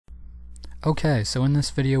Okay, so in this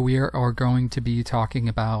video we are going to be talking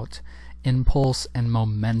about impulse and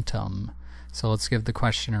momentum. So let's give the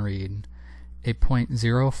question a read. A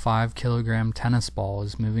 0.05 kilogram tennis ball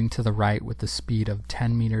is moving to the right with the speed of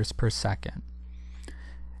 10 meters per second.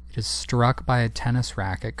 It is struck by a tennis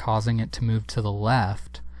racket, causing it to move to the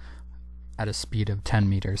left at a speed of 10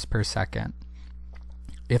 meters per second.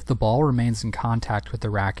 If the ball remains in contact with the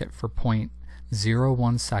racket for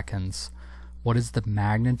 0.01 seconds, what is the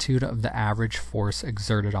magnitude of the average force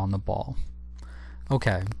exerted on the ball?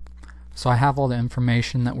 Okay, so I have all the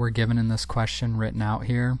information that we're given in this question written out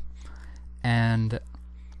here, and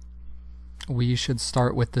we should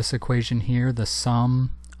start with this equation here. The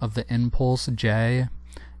sum of the impulse J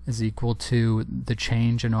is equal to the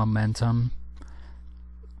change in momentum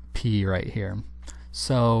P right here.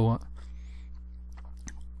 So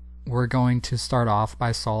we're going to start off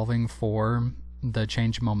by solving for the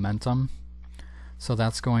change in momentum. So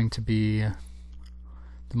that's going to be, the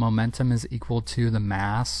momentum is equal to the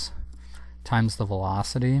mass times the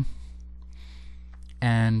velocity.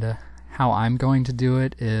 And how I'm going to do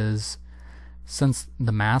it is, since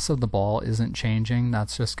the mass of the ball isn't changing,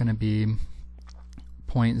 that's just going to be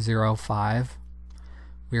 0.05.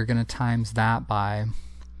 We're going to times that by,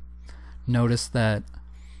 notice that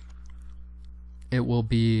it will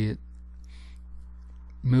be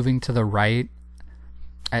moving to the right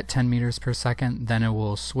at 10 meters per second, then it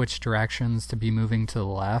will switch directions to be moving to the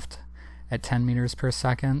left at 10 meters per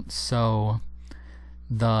second. So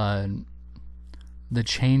the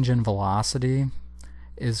change in velocity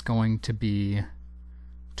is going to be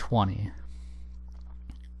 20.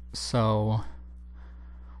 So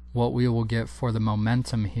what we will get for the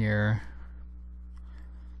momentum here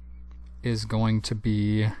is going to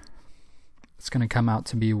be, it's going to come out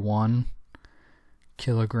to be 1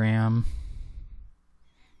 kilogram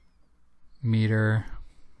meter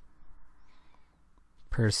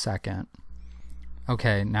per second.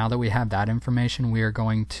 Okay, now that we have that information, we are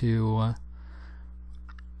going to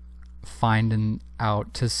find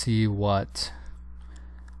out to see what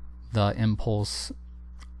the impulse,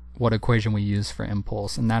 what equation we use for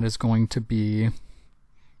impulse, and that is going to be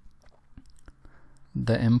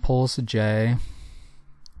the impulse J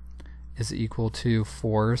is equal to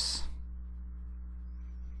force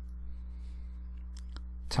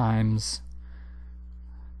times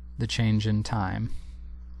the change in time.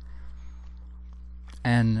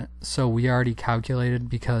 And so we already calculated,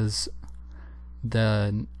 because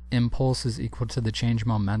the impulse is equal to the change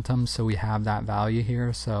momentum, so we have that value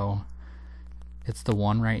here, so it's the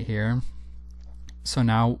 1 right here. So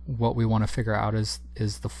now what we want to figure out is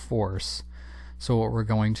the force. So what we're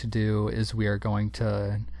going to do is we are going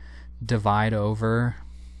to divide over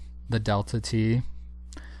the delta T.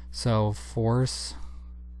 So force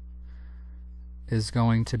is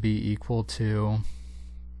going to be equal to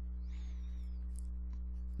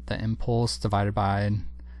the impulse divided by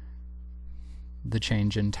the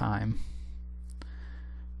change in time,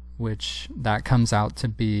 which that comes out to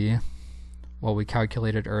be, what we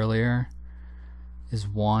calculated earlier is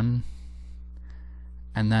 1,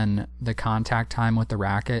 and then the contact time with the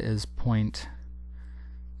racket is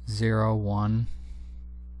 0.01,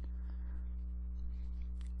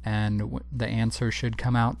 and the answer should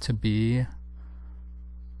come out to be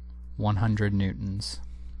 100 newtons.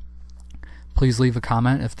 Please leave a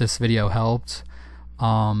comment if this video helped.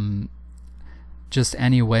 Just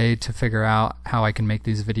any way to figure out how I can make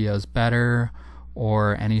these videos better,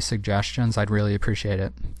 or any suggestions, I'd really appreciate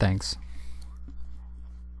it. Thanks.